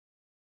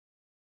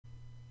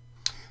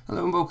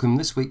Hello and welcome. In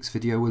this week's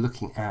video we're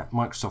looking at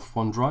Microsoft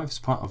OneDrive as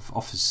part of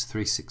Office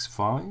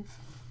 365.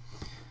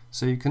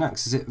 So you can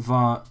access it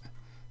via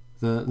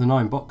the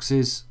 9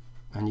 boxes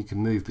and you can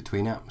move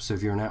between apps. So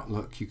if you're in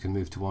Outlook you can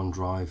move to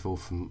OneDrive or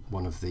from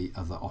one of the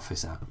other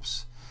Office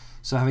apps.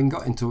 So having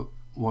got into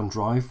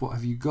OneDrive, what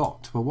have you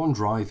got? Well,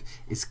 OneDrive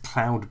is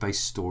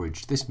cloud-based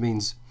storage. This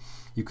means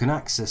you can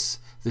access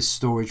this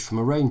storage from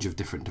a range of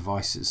different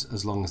devices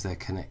as long as they're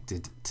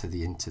connected to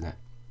the internet.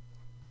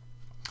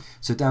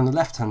 So down the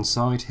left hand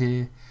side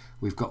here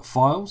we've got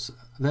files.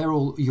 They're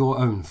all your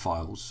own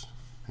files,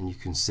 and you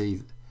can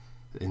see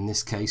in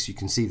this case you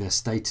can see their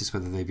status,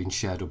 whether they've been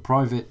shared or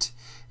private.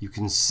 You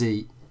can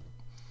see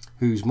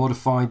who's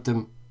modified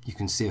them, you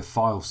can see a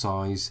file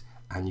size,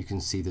 and you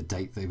can see the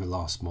date they were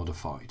last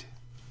modified.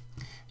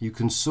 You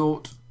can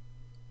sort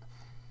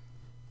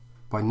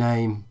by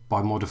name,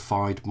 by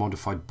modified,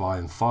 modified by,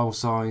 and file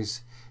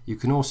size. You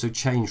can also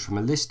change from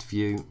a list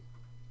view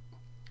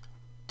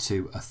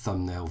to a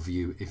thumbnail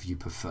view if you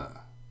prefer.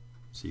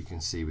 So you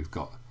can see we've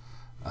got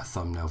a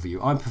thumbnail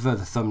view. I prefer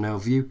the thumbnail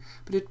view,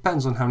 but it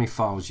depends on how many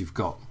files you've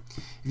got.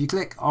 If you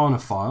click on a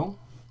file,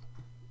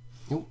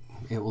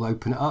 it will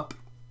open it up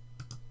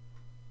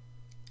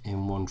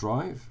in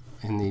OneDrive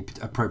in the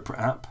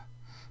appropriate app.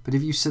 But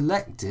if you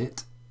select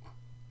it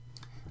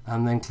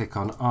and then click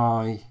on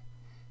I,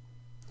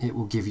 it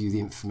will give you the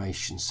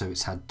information. So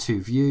it's had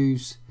 2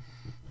 views.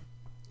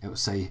 It will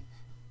say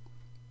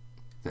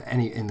that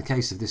in the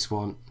case of this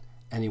one,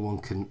 anyone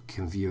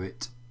can view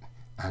it,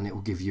 and it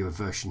will give you a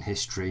version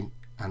history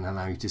and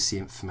allow you to see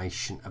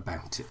information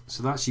about it.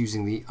 So that's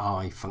using the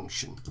I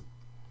function.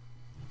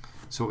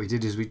 So what we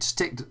did is we just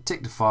ticked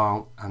the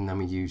file and then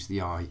we use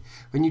the I.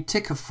 When you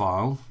tick a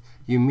file,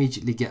 you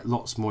immediately get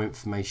lots more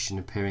information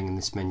appearing in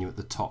this menu at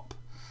the top.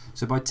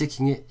 So by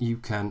ticking it, you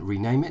can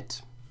rename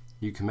it,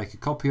 you can make a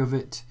copy of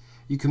it,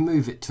 you can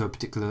move it to a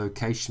particular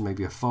location,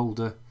 maybe a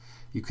folder,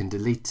 you can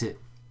delete it,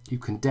 you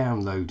can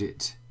download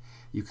it,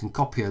 you can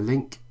copy a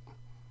link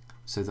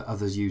so that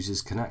other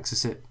users can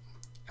access it,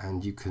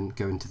 and you can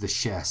go into the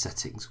share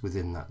settings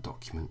within that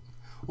document,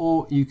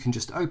 or you can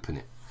just open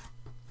it.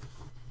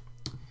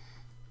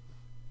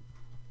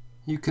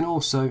 You can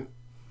also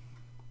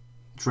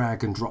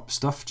drag and drop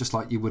stuff just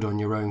like you would on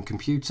your own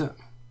computer.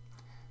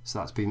 So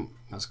that's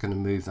going to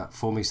move that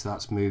for me, so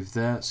that's moved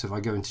there. So if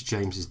I go into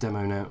James's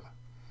demo now,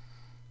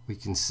 we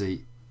can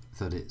see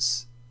that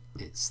it's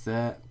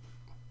there.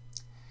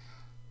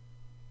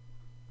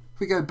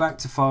 We go back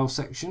to file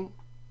section,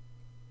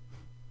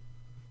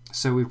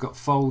 so we've got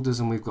folders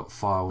and we've got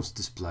files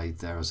displayed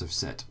there, as I've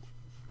said.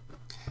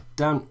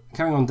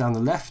 Carrying on down the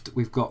left,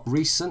 we've got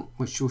recent,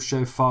 which will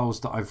show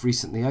files that I've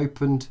recently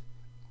opened.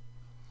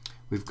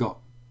 We've got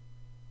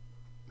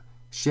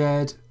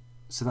shared,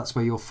 so that's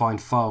where you'll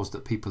find files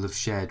that people have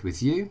shared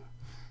with you,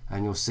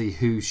 and you'll see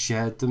who's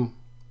shared them.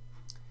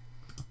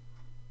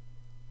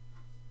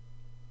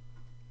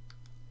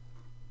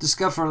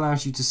 Discover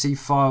allows you to see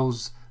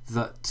files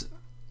that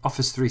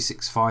Office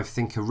 365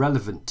 think are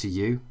relevant to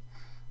you.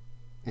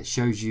 It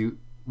shows you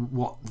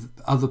what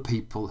other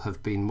people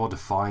have been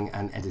modifying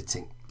and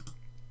editing.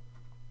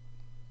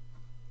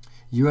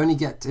 You only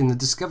get, in the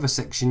Discover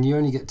section, you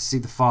only get to see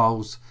the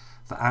files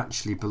that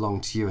actually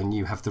belong to you and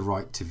you have the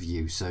right to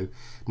view. So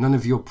none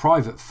of your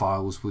private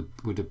files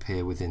would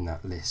appear within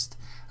that list.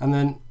 And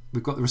then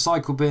we've got the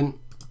recycle bin,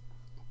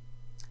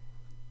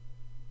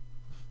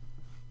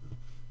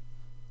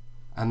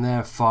 and there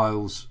are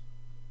files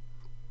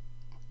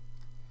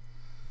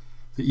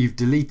that you've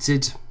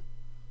deleted,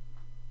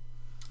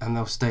 and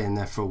they'll stay in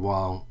there for a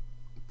while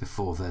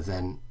before they're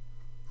then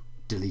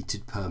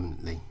deleted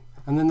permanently.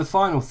 And then the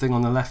final thing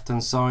on the left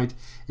hand side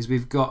is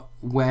we've got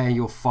where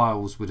your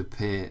files would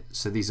appear.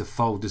 So these are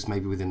folders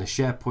maybe within a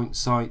SharePoint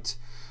site,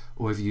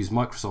 or if you use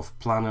Microsoft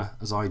Planner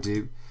as I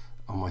do,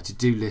 on my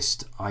to-do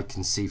list I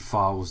can see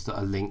files that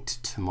are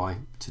linked to my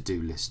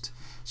to-do list.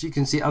 So you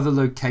can see other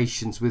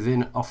locations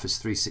within Office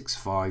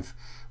 365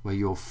 where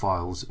your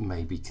files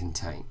may be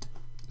contained.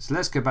 So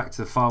let's go back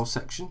to the file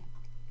section.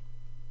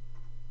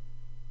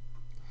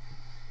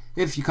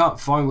 If you can't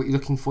find what you're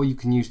looking for, you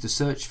can use the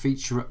search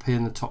feature up here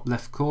in the top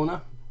left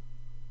corner.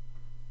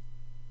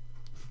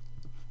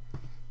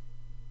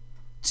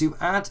 To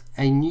add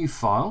a new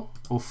file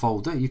or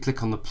folder, you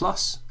click on the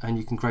plus and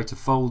you can create a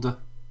folder.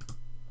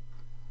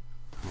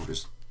 I'll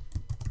just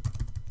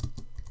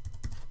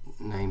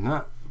name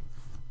that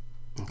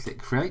and click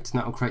create, and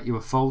that will create you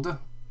a folder.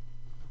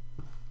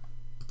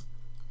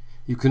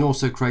 You can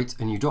also create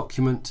a new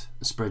document,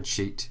 a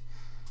spreadsheet,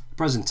 a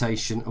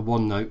presentation, a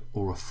OneNote,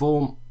 or a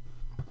form.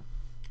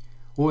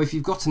 Or if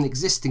you've got an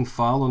existing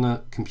file on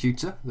a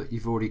computer that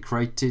you've already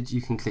created,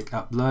 you can click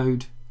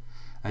upload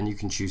and you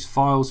can choose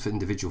files for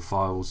individual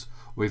files.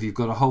 Or if you've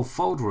got a whole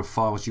folder of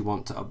files you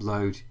want to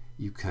upload,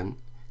 you can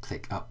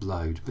click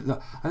upload.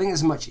 But I think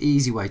there's a much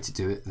easier way to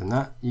do it than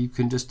that. You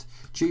can just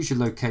choose your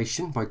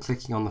location by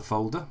clicking on the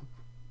folder,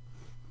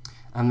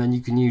 and then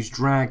you can use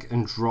drag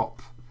and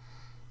drop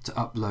to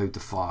upload the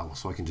file.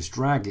 So I can just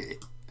drag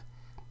it,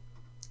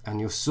 and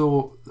you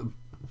saw the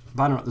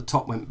banner at the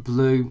top went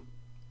blue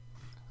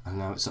and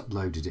now it's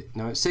uploaded it.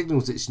 Now it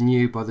signals it's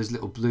new by those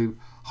little blue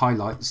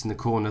highlights in the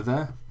corner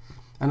there,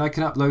 and I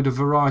can upload a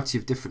variety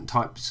of different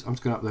types. I'm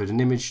just going to upload an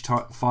image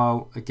type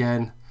file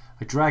again.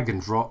 I drag and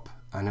drop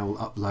and it will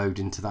upload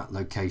into that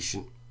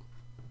location.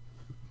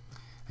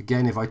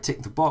 Again, if I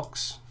tick the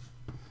box,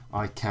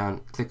 I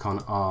can click on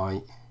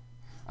I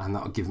and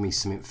that will give me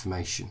some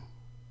information.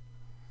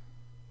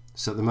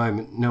 So at the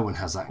moment no one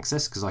has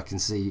access because I can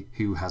see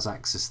who has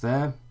access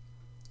there,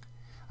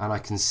 and I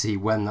can see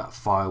when that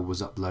file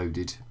was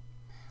uploaded.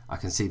 I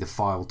can see the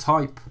file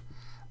type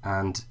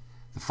and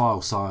the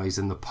file size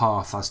and the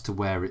path as to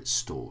where it's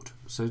stored.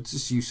 So it's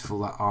just useful.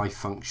 That I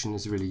function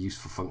is a really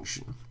useful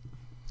function.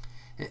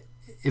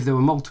 If there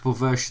were multiple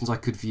versions, I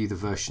could view the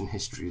version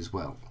history as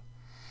well.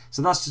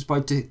 So that's just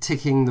by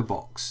ticking the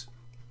box.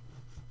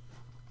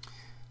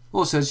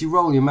 Also, as you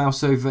roll your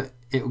mouse over,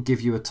 it will give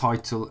you a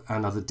title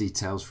and other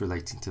details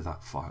relating to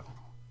that file.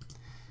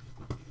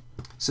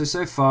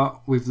 So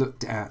far we've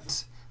looked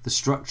at the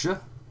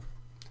structure,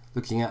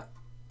 looking at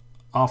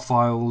our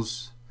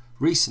files,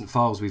 recent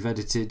files we've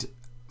edited,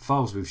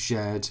 files we've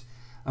shared,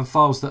 and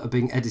files that are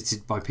being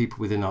edited by people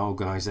within our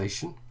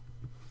organisation.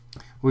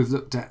 We've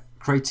looked at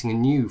creating a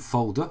new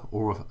folder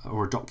or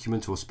a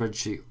document or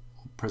spreadsheet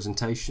or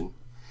presentation.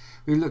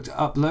 We've looked at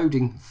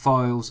uploading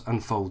files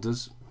and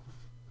folders.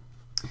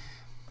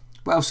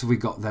 What else have we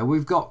got there?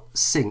 We've got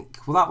sync.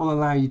 Well, that will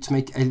allow you to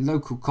make a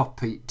local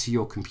copy to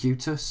your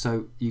computer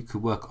so you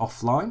could work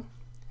offline.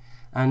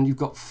 And you've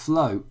got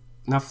flow.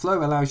 Now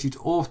flow allows you to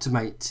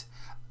automate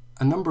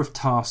a number of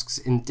tasks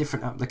in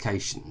different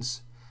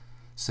applications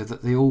so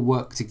that they all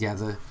work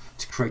together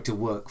to create a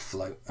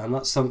workflow, and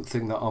that's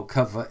something that I'll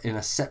cover in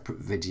a separate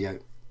video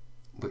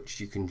which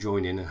you can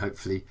join in and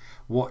hopefully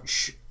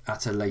watch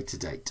at a later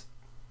date.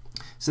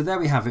 So there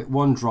we have it,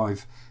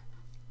 OneDrive,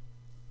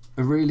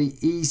 a really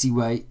easy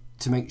way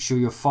to make sure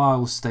your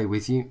files stay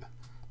with you.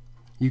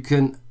 You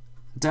can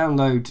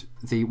download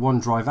the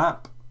OneDrive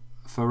app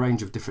for a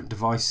range of different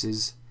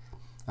devices,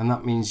 and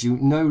that means you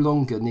no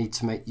longer need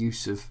to make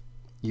use of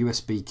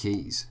USB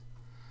keys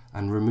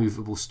and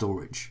removable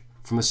storage.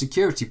 From a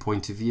security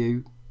point of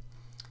view,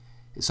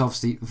 it's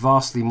obviously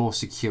vastly more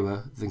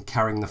secure than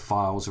carrying the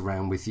files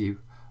around with you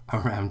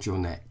around your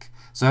neck.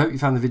 So I hope you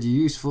found the video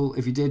useful.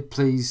 If you did,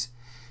 please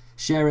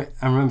share it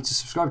and remember to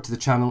subscribe to the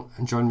channel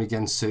and join me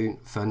again soon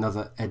for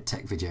another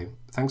EdTech video.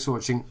 Thanks for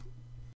watching.